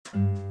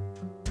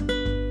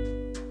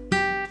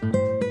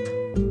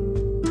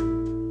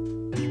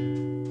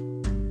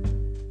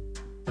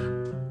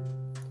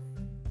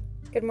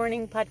Good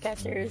morning,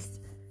 podcasters.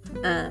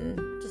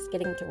 Just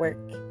getting to work.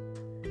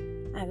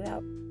 I have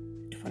about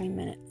 20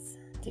 minutes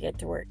to get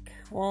to work.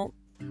 Well,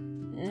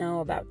 no,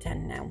 about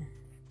 10 now.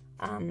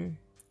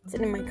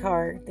 Sitting in my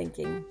car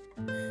thinking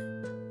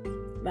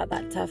about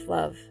that tough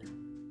love.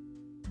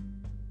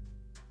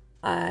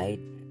 I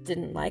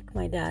didn't like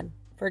my dad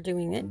for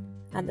doing it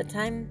at the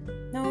time.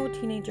 No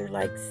teenager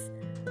likes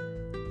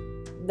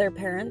their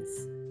parents.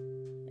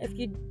 If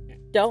you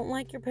don't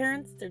like your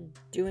parents, they're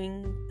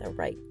doing the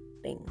right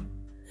thing.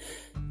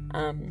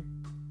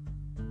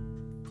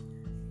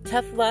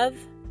 Tough love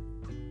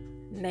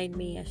made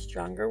me a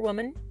stronger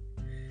woman,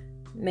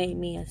 made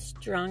me a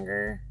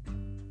stronger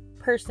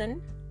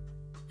person.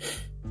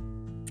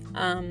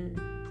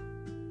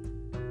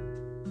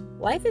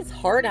 Life is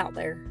hard out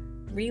there,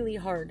 really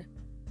hard.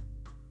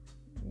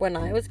 When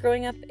I was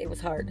growing up, it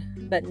was hard,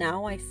 but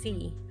now I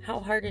see how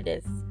hard it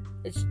is.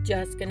 It's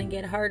just gonna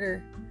get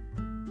harder.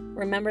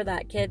 Remember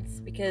that,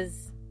 kids,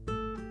 because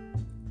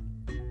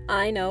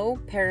I know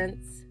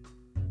parents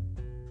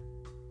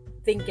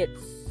think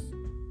it's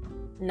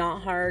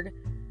not hard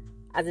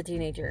as a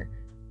teenager.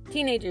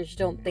 Teenagers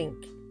don't think.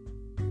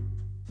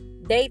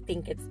 They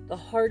think it's the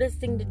hardest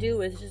thing to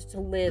do is just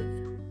to live,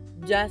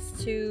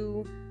 just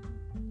to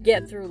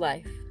get through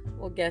life.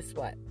 Well, guess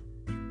what?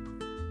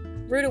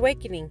 Rude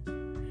awakening.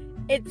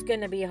 It's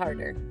gonna be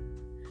harder.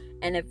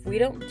 And if we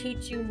don't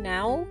teach you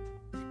now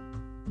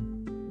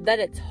that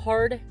it's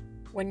hard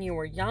when you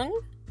were young,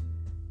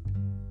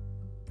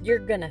 you're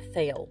gonna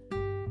fail.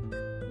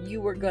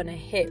 You are gonna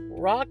hit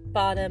rock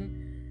bottom,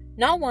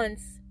 not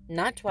once,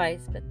 not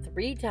twice, but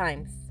 3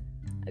 times.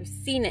 I've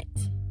seen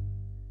it.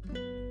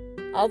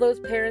 All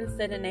those parents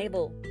that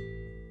enable,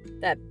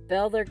 that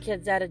bail their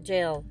kids out of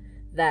jail,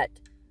 that,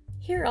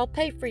 here, I'll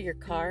pay for your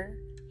car.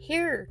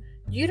 Here,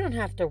 you don't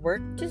have to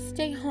work, just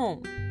stay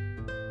home.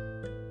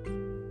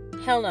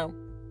 Hell no.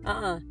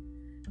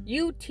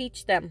 You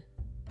teach them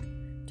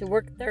to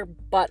work their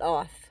butt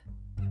off.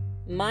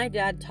 My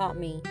dad taught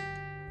me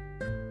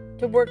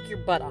to work your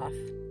butt off.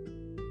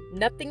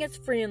 Nothing is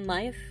free in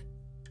life.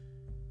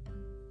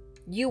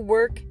 You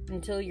work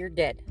until you're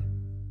dead.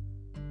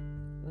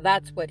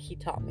 That's what he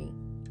taught me.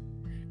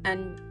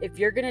 And if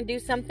you're gonna do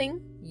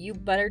something, you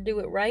better do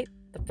it right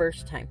the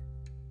first time.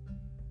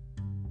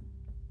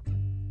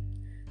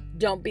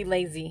 Don't be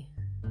lazy.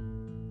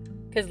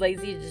 Because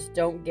lazy just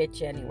don't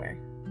get you anywhere.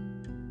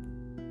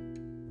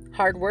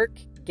 Hard work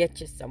gets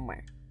you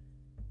somewhere.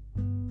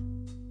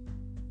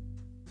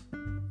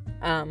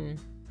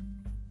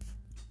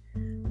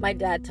 My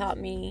dad taught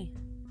me,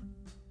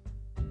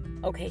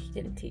 okay, he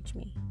didn't teach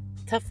me.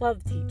 Tough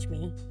love teach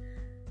me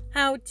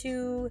how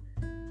to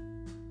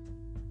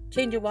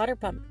change a water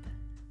pump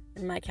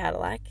in my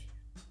Cadillac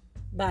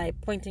by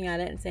pointing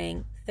at it and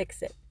saying,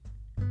 fix it.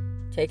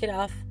 Take it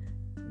off,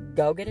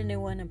 go get a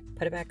new one and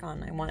put it back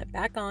on. I want it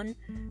back on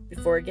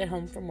before I get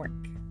home from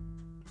work.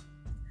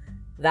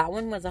 That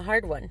one was a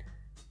hard one.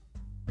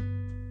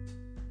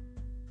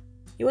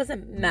 He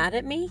wasn't mad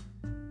at me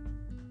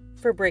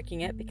for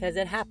breaking it because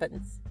it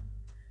happens.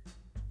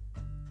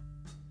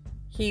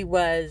 He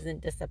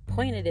wasn't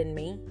disappointed in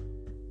me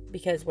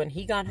because when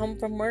he got home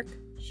from work,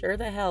 sure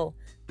the hell,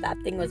 that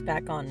thing was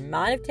back on.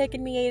 Might have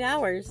taken me 8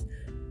 hours,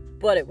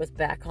 but it was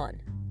back on.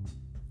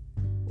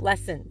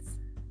 Lessons.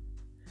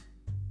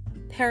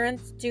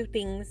 Parents do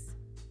things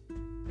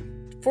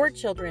for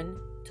children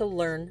to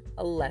learn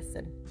a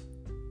lesson.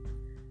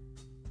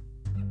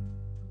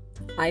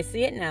 I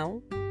see it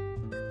now.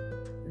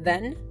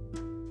 Then,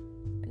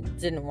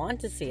 didn't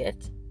want to see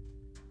it.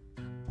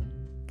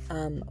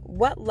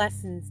 What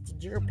lessons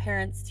did your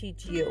parents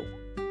teach you?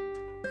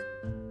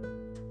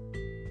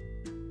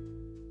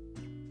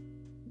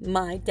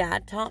 My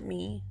dad taught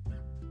me,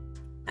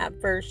 at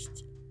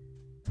first,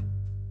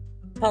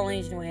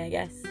 Polynesian way, I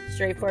guess,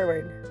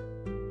 straightforward.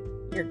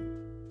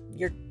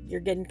 You're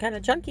getting kind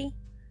of chunky.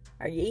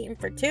 Are you eating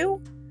for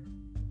 2?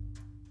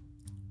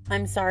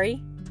 I'm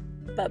sorry,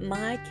 but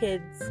my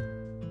kids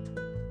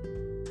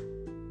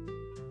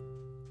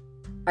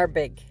are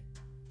big.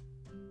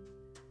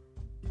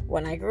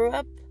 When I grew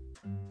up,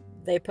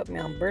 they put me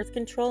on birth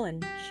control,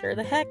 and sure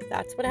the heck,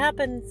 that's what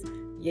happens.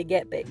 You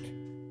get big.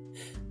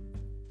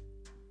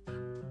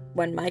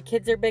 When my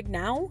kids are big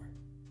now,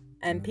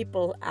 and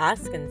people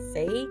ask and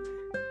say,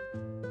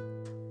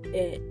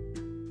 it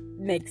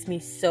makes me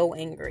so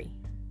angry.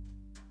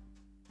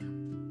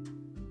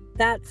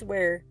 That's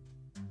where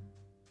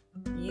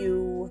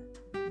you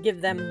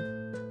give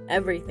them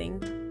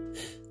everything,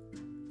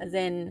 as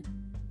in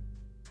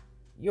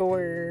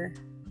your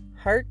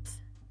heart,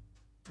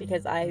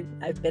 because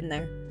I've been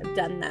there. I've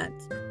done that.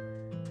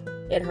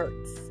 It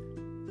hurts.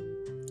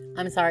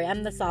 I'm sorry,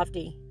 I'm the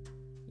softie.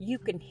 You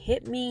can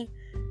hit me.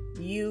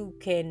 You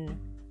can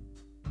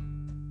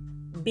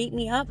beat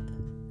me up.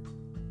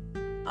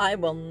 I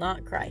will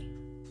not cry.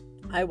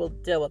 I will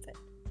deal with it.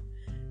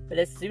 But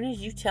as soon as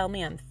you tell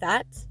me I'm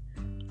fat,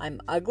 I'm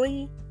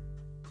ugly,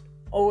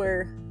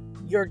 or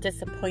you're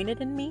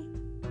disappointed in me,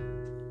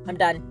 I'm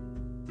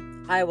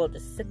done. I will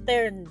just sit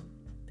there and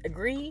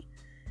agree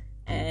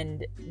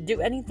and do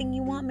anything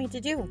you want me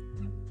to do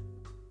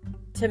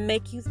to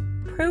make you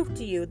prove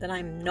to you that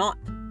I'm not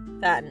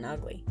fat and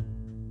ugly.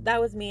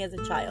 That was me as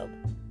a child,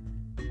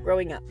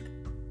 growing up.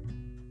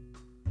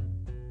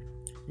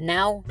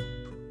 Now,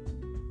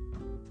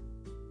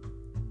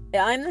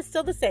 I'm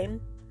still the same.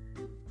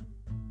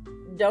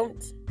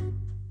 Don't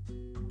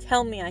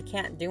tell me I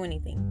can't do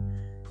anything.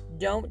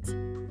 Don't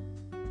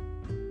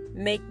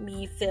make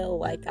me feel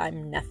like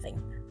I'm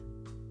nothing.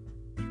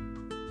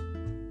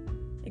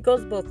 It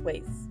goes both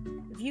ways.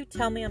 If you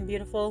tell me I'm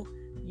beautiful,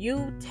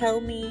 you tell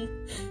me,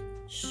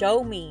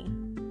 show me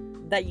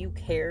that you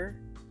care,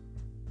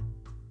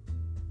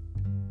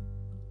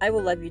 I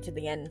will love you to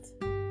the end.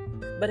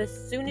 But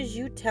as soon as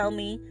you tell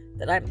me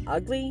that I'm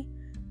ugly,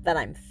 that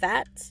I'm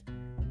fat,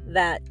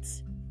 that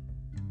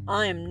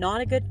I am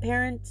not a good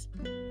parent,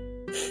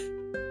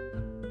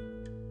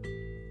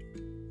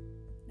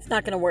 it's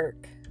not going to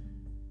work.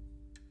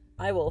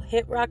 I will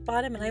hit rock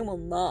bottom and I will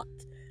not.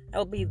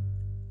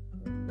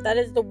 That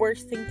is the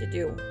worst thing to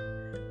do.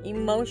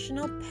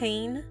 Emotional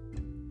pain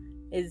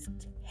is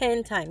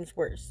 10 times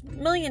worse, a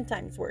million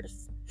times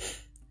worse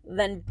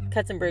than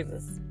cuts and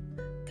bruises.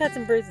 Cuts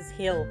and bruises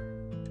heal.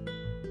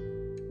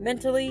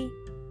 Mentally,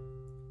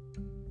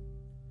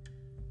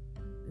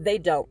 they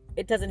don't.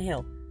 It doesn't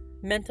heal.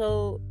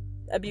 Mental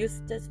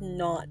abuse does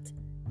not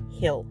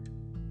heal.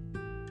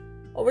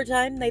 Over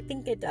time, they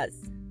think it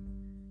does.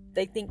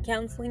 They think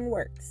counseling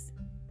works.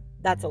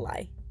 That's a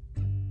lie.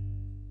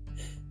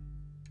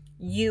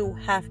 You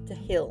have to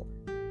heal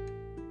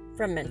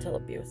from mental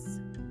abuse.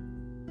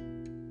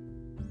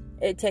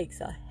 It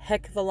takes a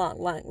heck of a lot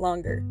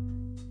longer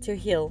to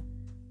heal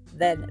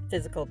than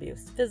physical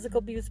abuse. Physical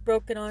abuse,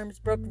 broken arms,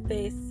 broken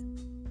face,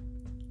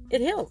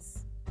 it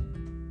heals.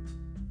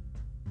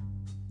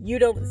 You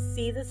don't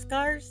see the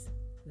scars,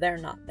 they're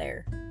not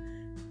there.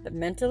 But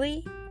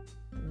mentally,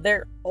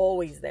 they're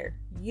always there.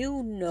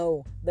 You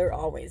know they're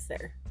always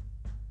there.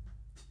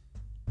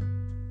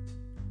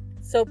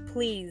 So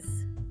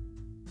please,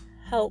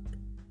 help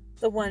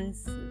the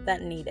ones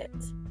that need it.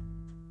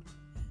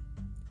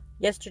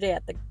 Yesterday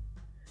at the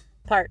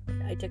park,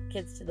 I took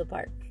kids to the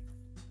park.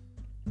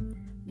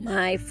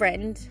 My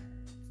friend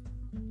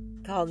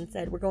called and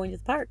said, we're going to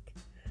the park.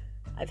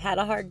 I've had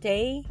a hard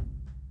day,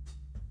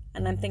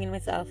 and I'm thinking to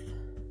myself,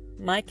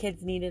 my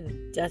kids need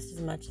it just as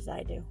much as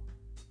I do.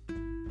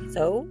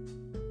 So,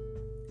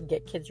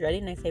 get kids ready,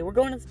 and I say, we're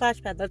going to the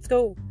splash pad, let's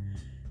go.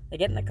 They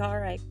get in the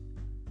car, I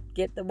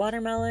get the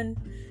watermelon,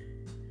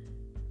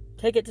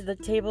 take it to the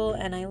table,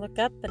 and I look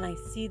up, and I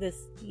see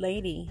this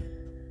lady,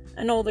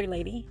 an older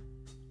lady,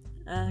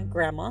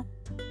 grandma,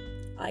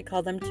 I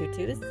call them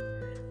tutus,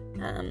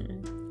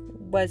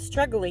 was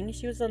struggling.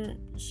 She was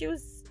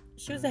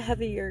a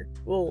heavier,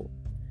 well,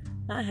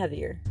 not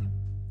heavier.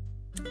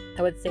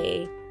 I would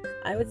say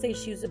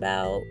she was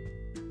about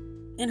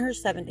in her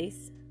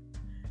 70s,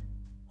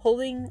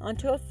 holding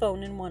onto a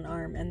phone in one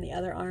arm, and the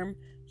other arm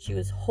she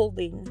was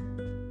holding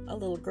a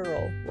little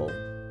girl,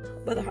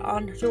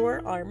 onto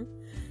her arm,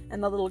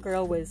 and the little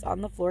girl was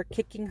on the floor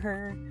kicking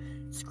her,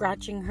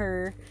 scratching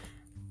her,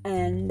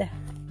 and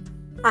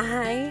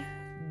I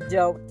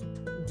don't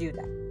do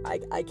that.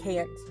 I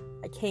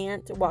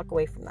can't walk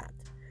away from that.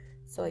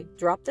 So I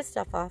dropped the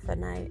stuff off,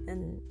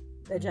 and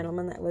the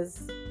gentleman that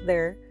was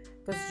there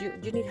goes, do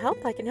you need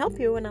help? I can help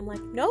you. And I'm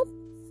like, nope,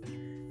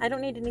 I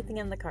don't need anything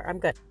in the car. I'm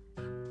good.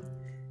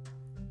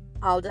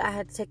 I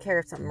had to take care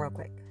of something real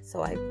quick.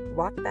 So I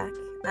walk back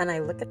and I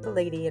look at the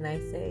lady and I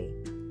say,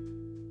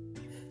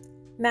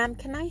 ma'am,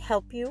 can I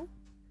help you?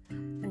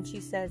 And she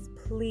says,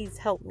 please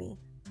help me.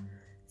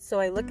 So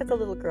I look at the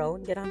little girl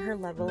and get on her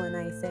level and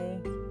I say,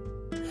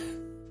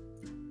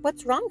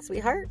 what's wrong,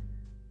 sweetheart?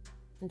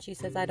 And she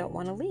says, I don't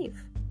want to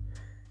leave.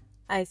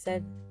 I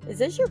said, is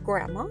this your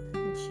grandma?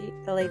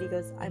 And the lady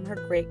goes, I'm her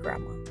great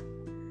grandma.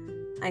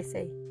 I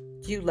say,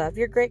 do you love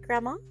your great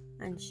grandma?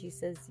 And she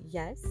says,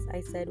 yes. I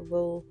said,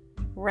 well,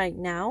 right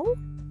now,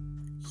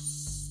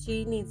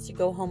 she needs to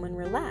go home and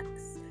relax.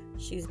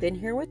 She's been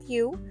here with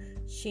you.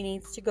 She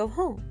needs to go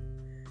home.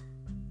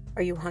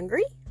 Are you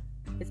hungry?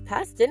 It's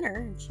past dinner.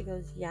 And she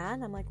goes, yeah.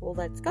 And I'm like, well,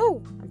 let's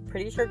go. I'm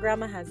pretty sure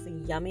grandma has the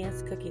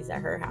yummiest cookies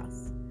at her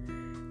house.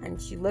 And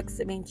she looks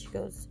at me and she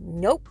goes,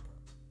 nope.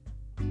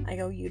 I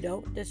go, you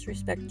don't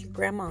disrespect your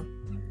grandma.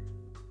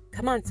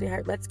 Come on,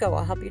 sweetheart, let's go.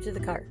 I'll help you to the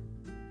car.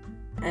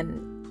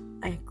 And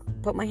I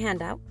put my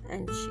hand out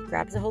and she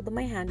grabs a hold of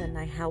my hand and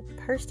I help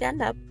her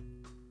stand up.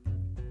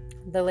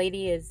 The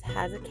lady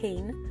has a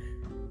cane,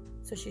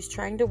 so she's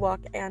trying to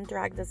walk and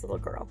drag this little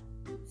girl.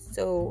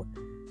 So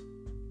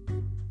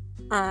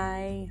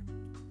I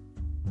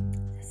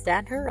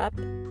stand her up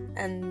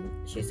and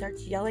she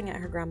starts yelling at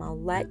her grandma,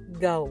 let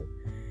go.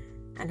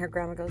 And her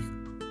grandma goes,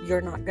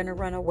 you're not going to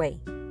run away.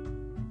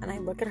 And I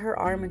look at her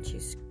arm and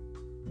she's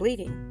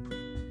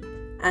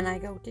bleeding. And I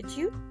go, did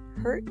you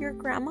hurt your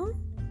grandma?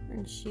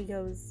 And she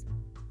goes,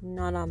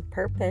 not on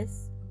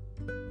purpose.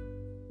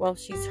 Well,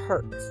 she's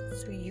hurt.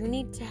 So you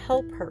need to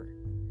help her.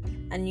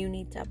 And you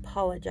need to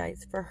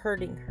apologize for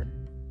hurting her.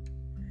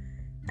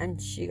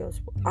 And she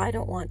goes, well, I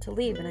don't want to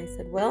leave. And I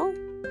said, well,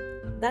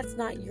 That's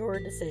not your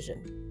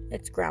decision.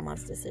 It's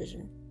Grandma's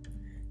decision.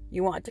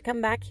 You want to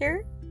come back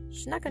here?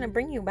 She's not going to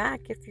bring you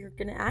back if you're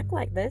going to act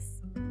like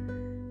this.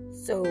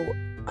 So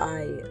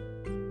I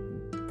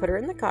put her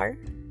in the car,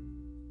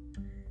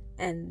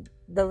 and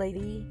the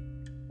lady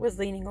was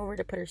leaning over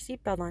to put her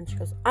seatbelt on. She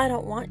goes, I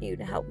don't want you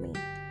to help me.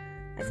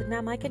 I said,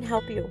 ma'am, I can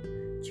help you.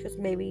 She goes,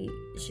 maybe,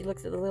 she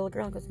looks at the little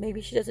girl and goes,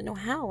 maybe she doesn't know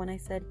how. And I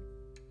said,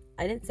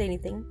 I didn't say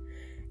anything.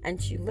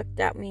 And she looked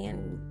at me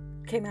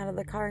and came out of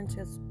the car and she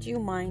goes, do you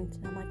mind?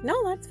 And I'm like,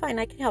 no, that's fine.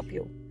 I can help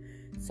you.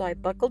 So I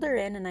buckled her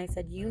in and I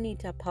said, you need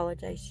to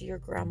apologize to your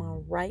grandma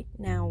right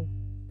now.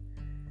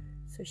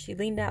 So she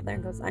leaned out there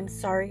and goes, I'm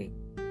sorry,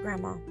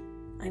 Grandma.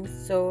 I'm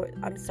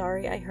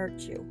sorry I hurt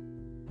you.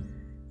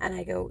 And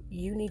I go,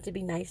 you need to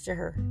be nice to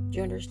her. Do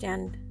you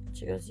understand?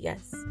 She goes,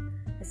 yes.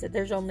 I said,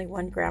 there's only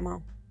one Grandma.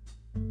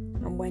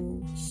 And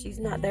when she's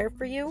not there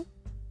for you,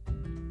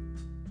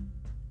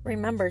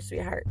 remember,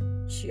 sweetheart,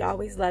 she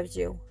always loves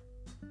you.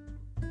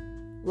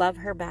 Love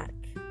her back.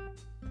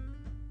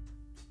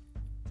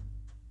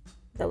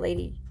 The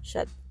lady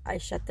I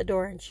shut the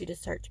door and she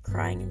just starts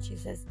crying and she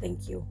says,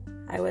 thank you.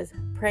 I was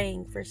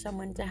praying for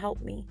someone to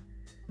help me.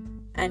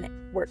 And it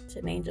worked.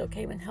 An angel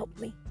came and helped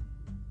me.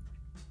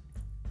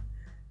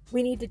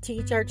 We need to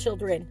teach our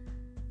children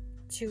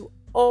to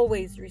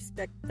always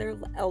respect their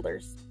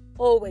elders.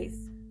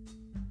 Always.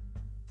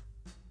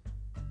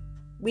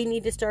 We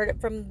need to start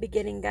it from the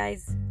beginning,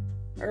 guys,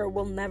 or it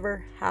will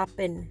never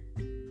happen.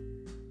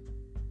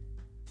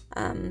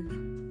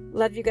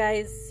 Love you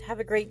guys.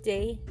 Have a great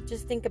day.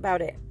 Just think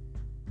about it.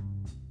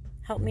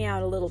 Help me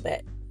out a little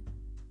bit.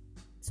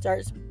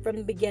 Starts from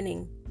the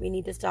beginning. We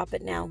need to stop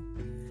it now.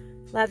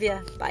 Love ya.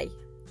 Bye.